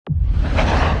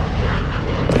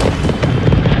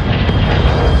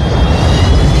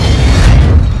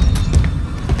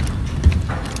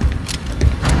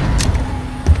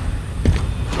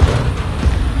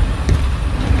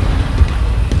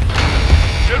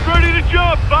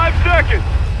jump, 5 seconds.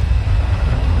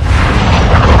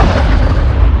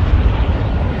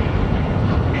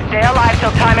 Stay alive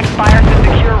till time expires to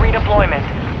secure redeployment.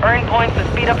 Earn points to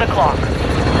speed up the clock.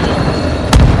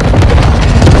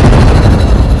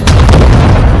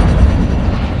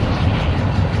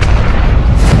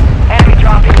 Enemy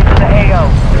dropping into the AO.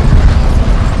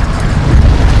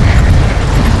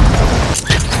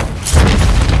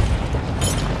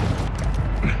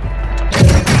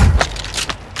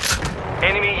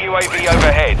 Enemy UAV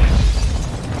overhead.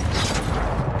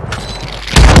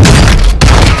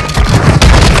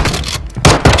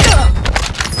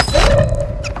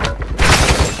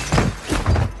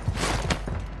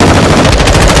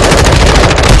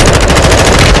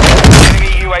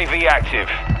 UAV active.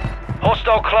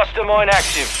 Hostile cluster mine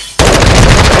active.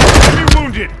 Enemy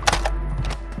wounded.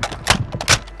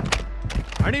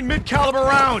 I need mid-caliber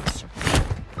rounds.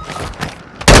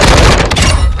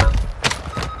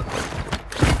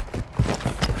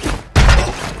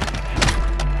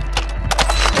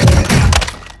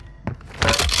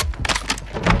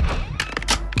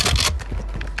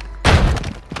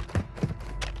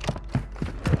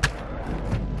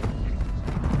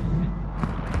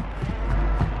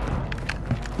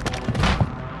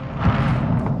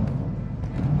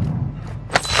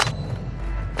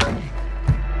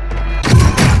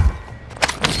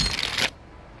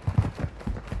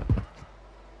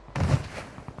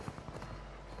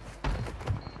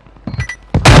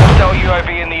 UAV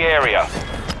in the area.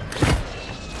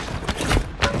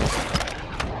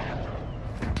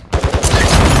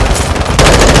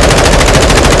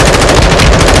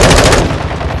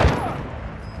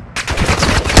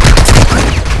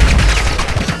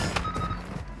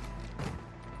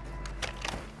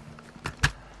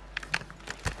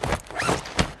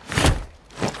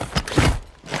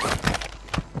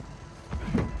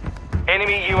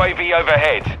 Enemy UAV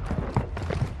overhead.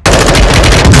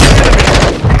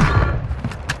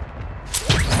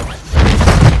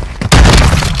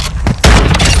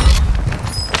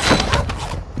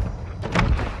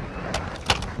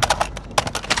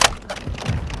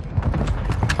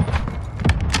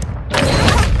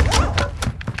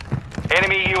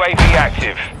 Enemy UAV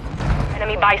active.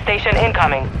 Enemy buy station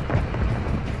incoming.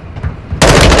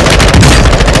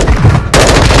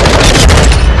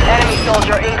 Enemy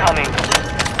soldier incoming.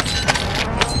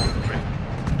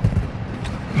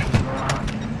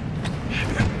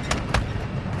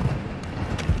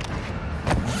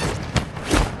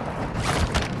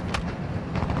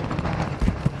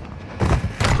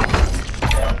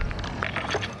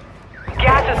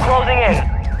 Gas is closing in.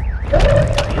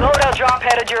 Loadout drop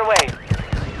headed your way.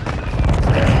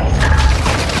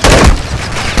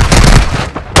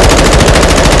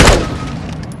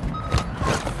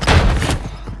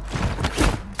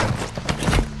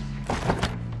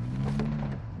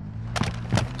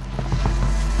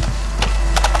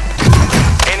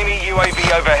 Enemy UAV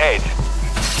overhead.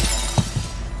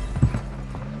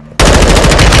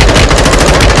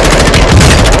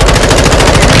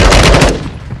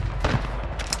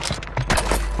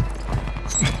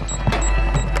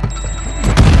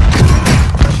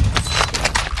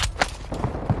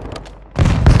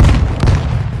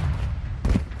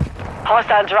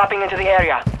 Hostile dropping into the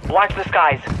area. Watch the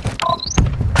skies.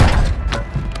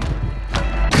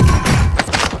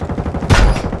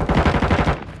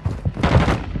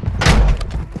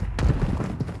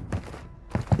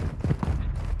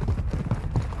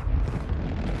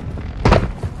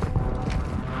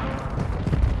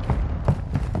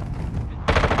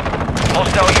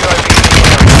 Hostile UAV.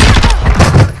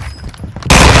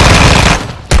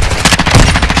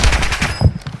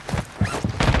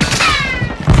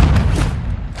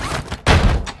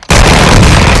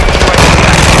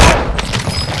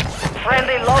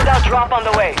 Friendly loadout drop on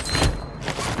the way.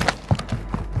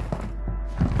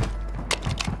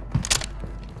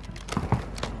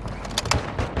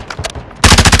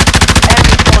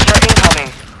 Enemy soldier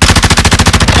incoming.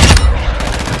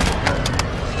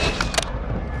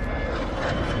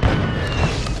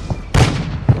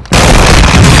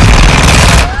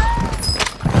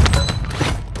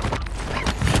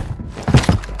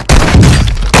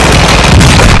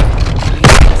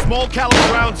 Small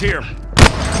caliber rounds here.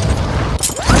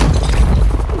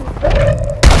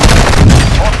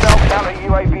 Hostile counter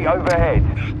UAV overhead.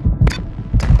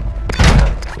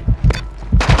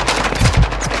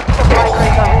 Supply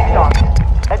crates are restocked.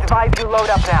 Advise you load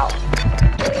up now.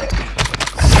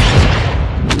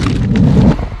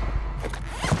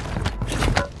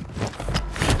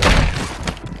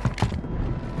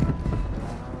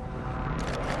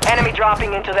 Enemy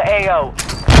dropping into the AO.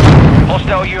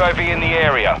 Hostile UAV in the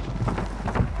area.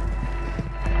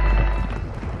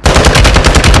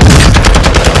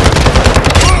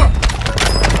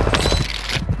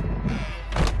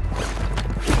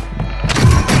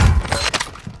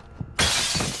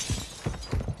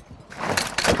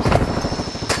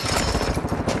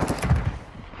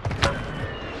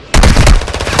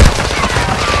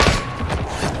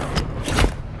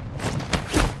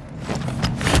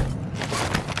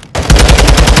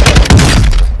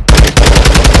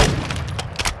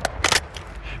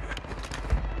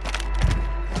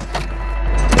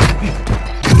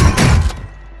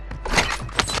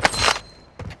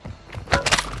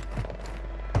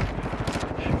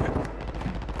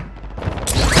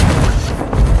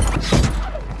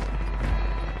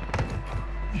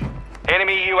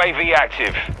 Enemy UAV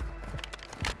active.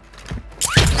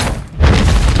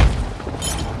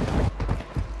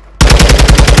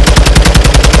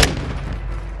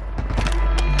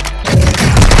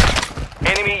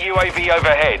 Enemy UAV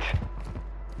overhead.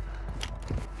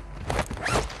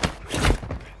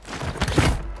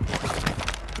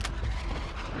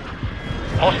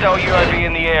 Hostile UAV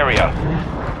in the area.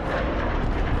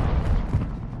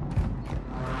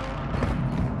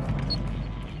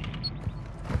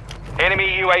 Enemy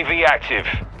UAV active.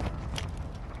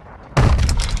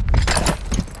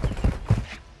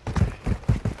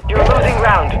 You're losing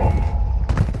ground.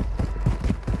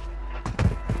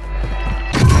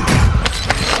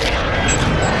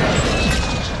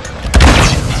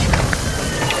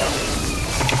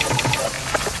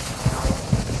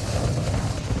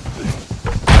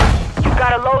 You've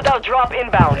got a loadout drop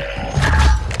inbound.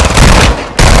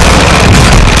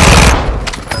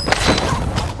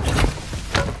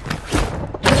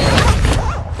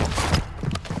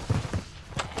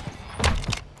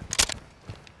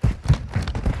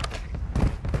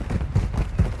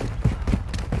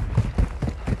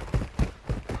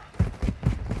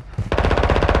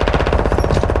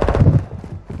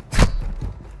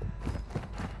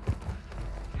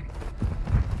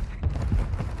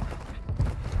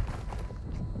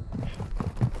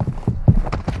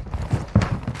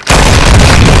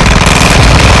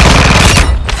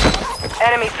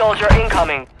 Enemy soldier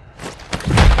incoming.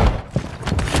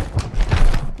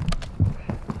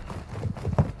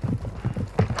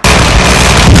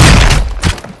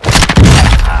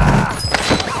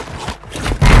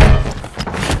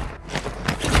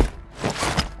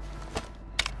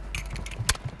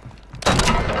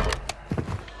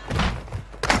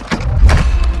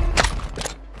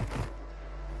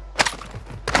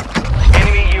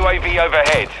 Enemy UAV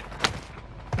overhead.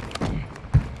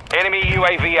 Enemy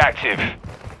UAV active.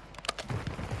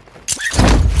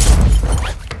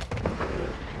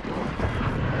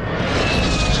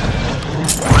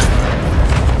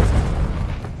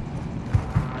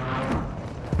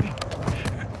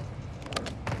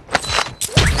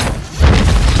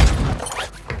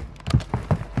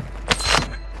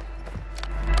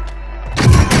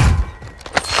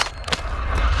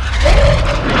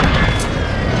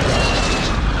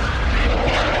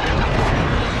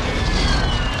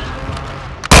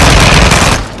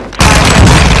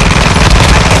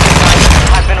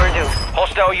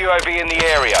 Hostile UAV in the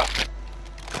area.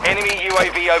 Enemy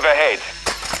UAV overhead.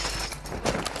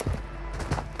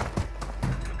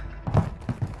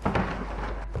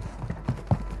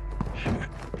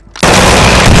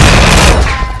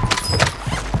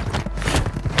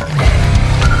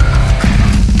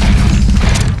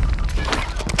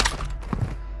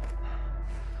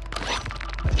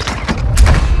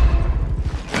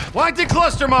 Planted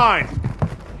cluster mine!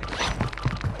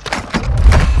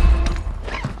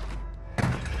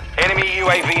 Enemy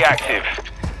UAV active.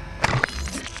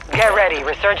 Get ready.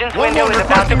 Resurgence window 1-1 is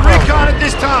about to requesting close. recon at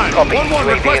this time! Copy. 1-1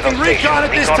 UAV requesting is on station. recon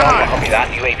at this Recon on. time! Copy that.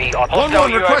 UAV on. 1-1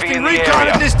 UAV requesting in the recon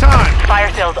area. at this time!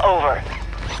 Fire sales over.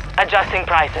 Adjusting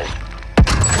prices.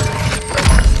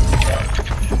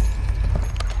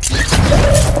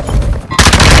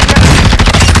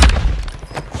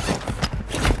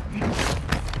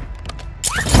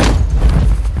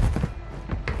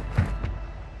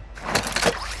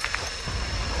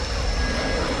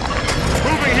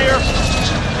 Moving here!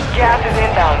 Gas is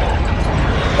inbound.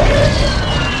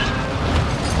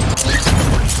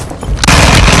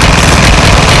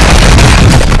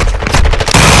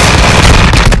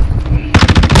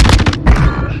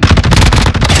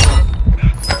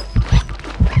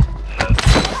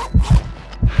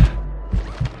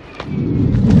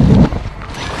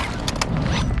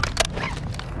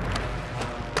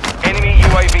 Enemy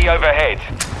UAV overhead.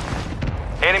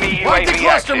 Enemy Planted UAV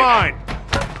cluster active. mine!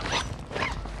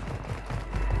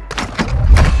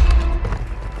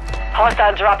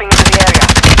 Hostile dropping into the area.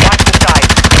 Watch the side.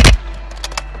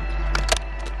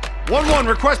 1-1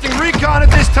 requesting recon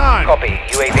at this time! Copy.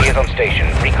 UAV is on station.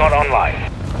 Recon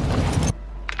online.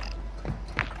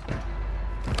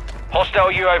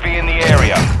 Hostile UAV in the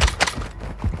area.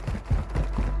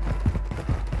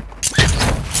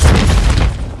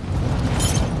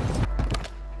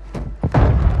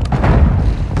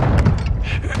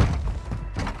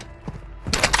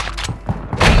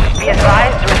 Be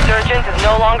advised, resurgence is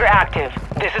no longer active.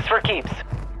 This is for keeps.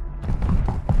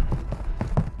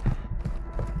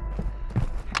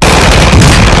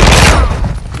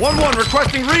 One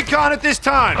requesting recon at this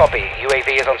time! Copy.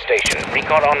 UAV is on station.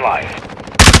 Recon online.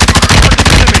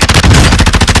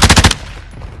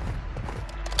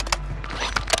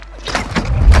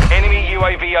 Enemy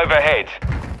UAV overhead.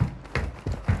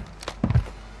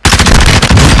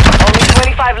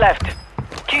 5 left.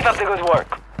 Keep up the good work.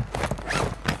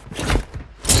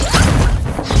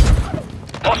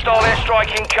 Hostile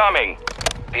airstrike incoming.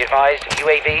 Be advised,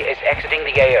 UAV is exiting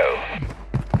the AO.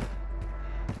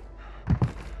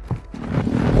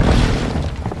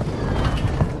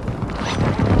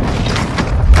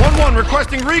 One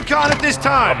requesting recon at this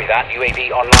time. Copy that. UAV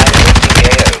online and exiting the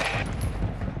AO.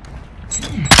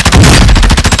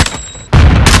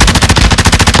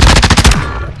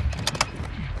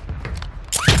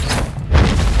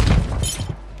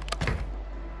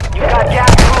 You got gas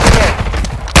moving in.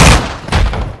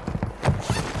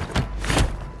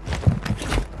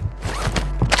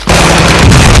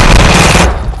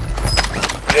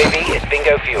 UAV is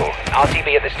bingo fuel.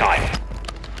 RTB at this time.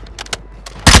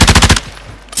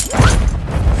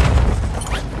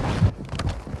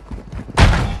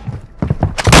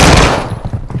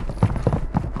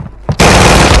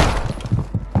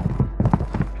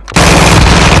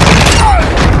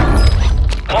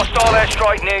 Hostile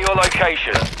airstrike near your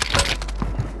location.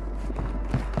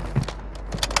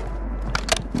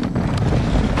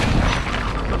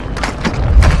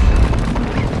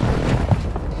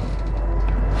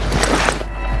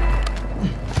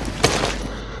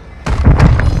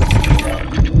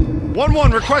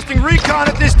 One requesting recon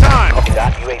at this time. Copy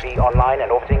that. UAV online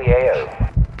and orbiting the AO.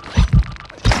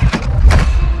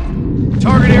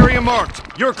 Target area marked.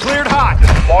 You're cleared hot.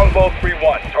 Longbow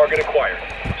 3-1, target acquired.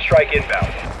 Strike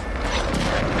inbound.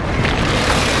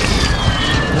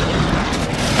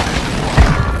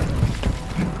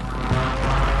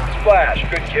 Splash,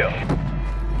 good kill.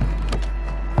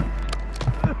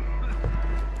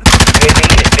 UAV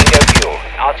is bingo fuel.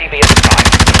 RTB at this time.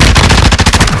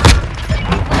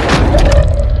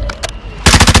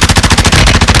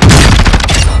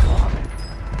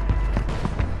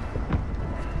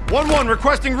 One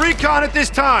requesting recon at this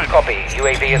time. Copy.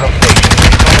 UAV is on station.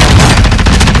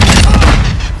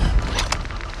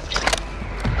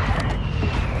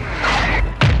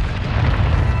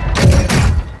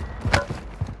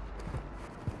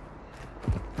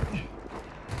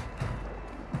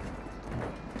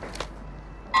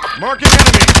 Marking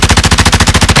enemy.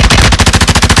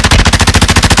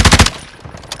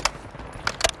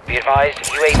 Be advised,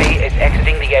 UAV is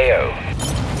exiting the AO.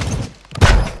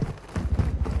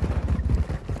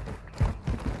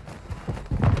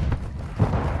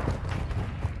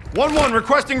 One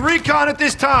requesting recon at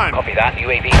this time. Copy that.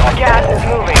 UAV on Gas is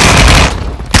moving.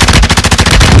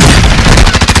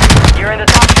 You're in the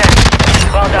top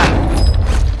 10. Well done.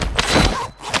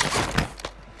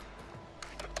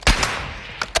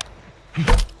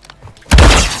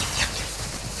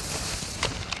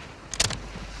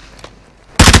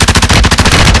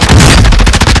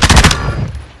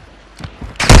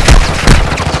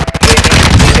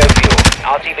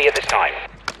 RTB at this time.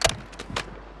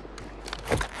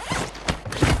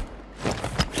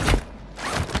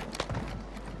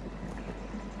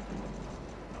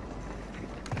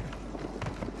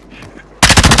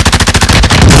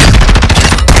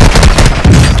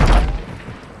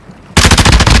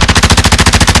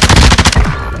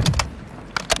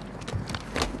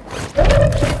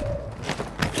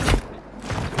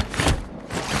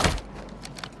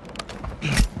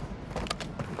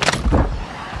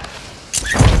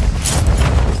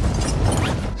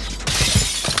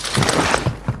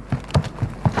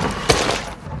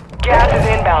 Gas is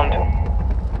inbound.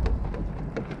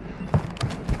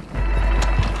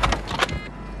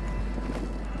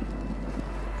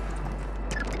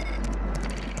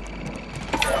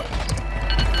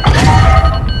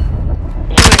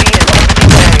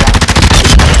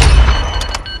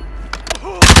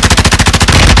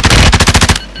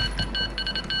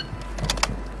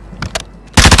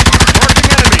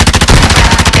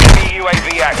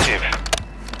 UAV active.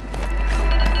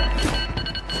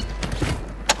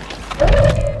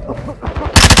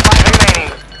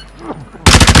 Remaining.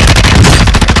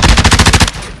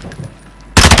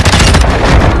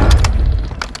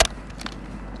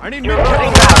 I need You're mid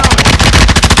losing caliber ground. rounds.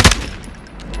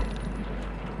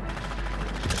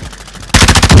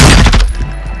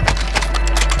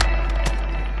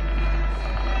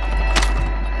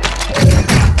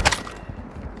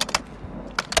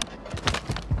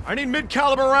 I need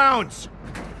mid-caliber rounds.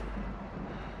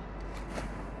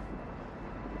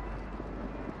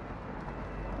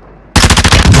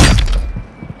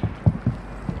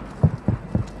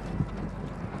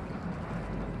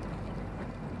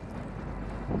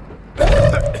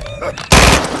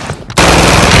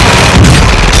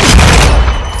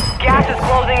 Gas is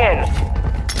closing in.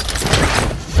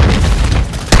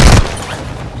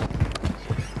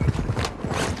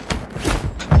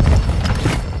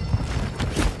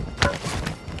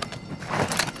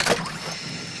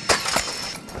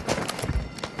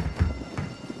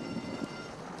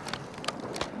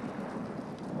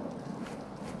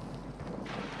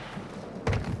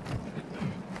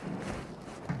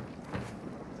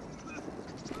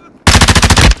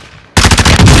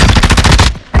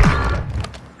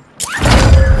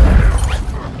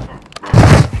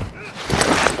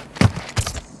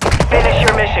 Finish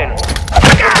your mission.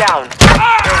 Take them down.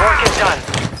 Your work is done.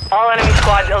 All enemy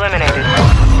squads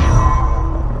eliminated.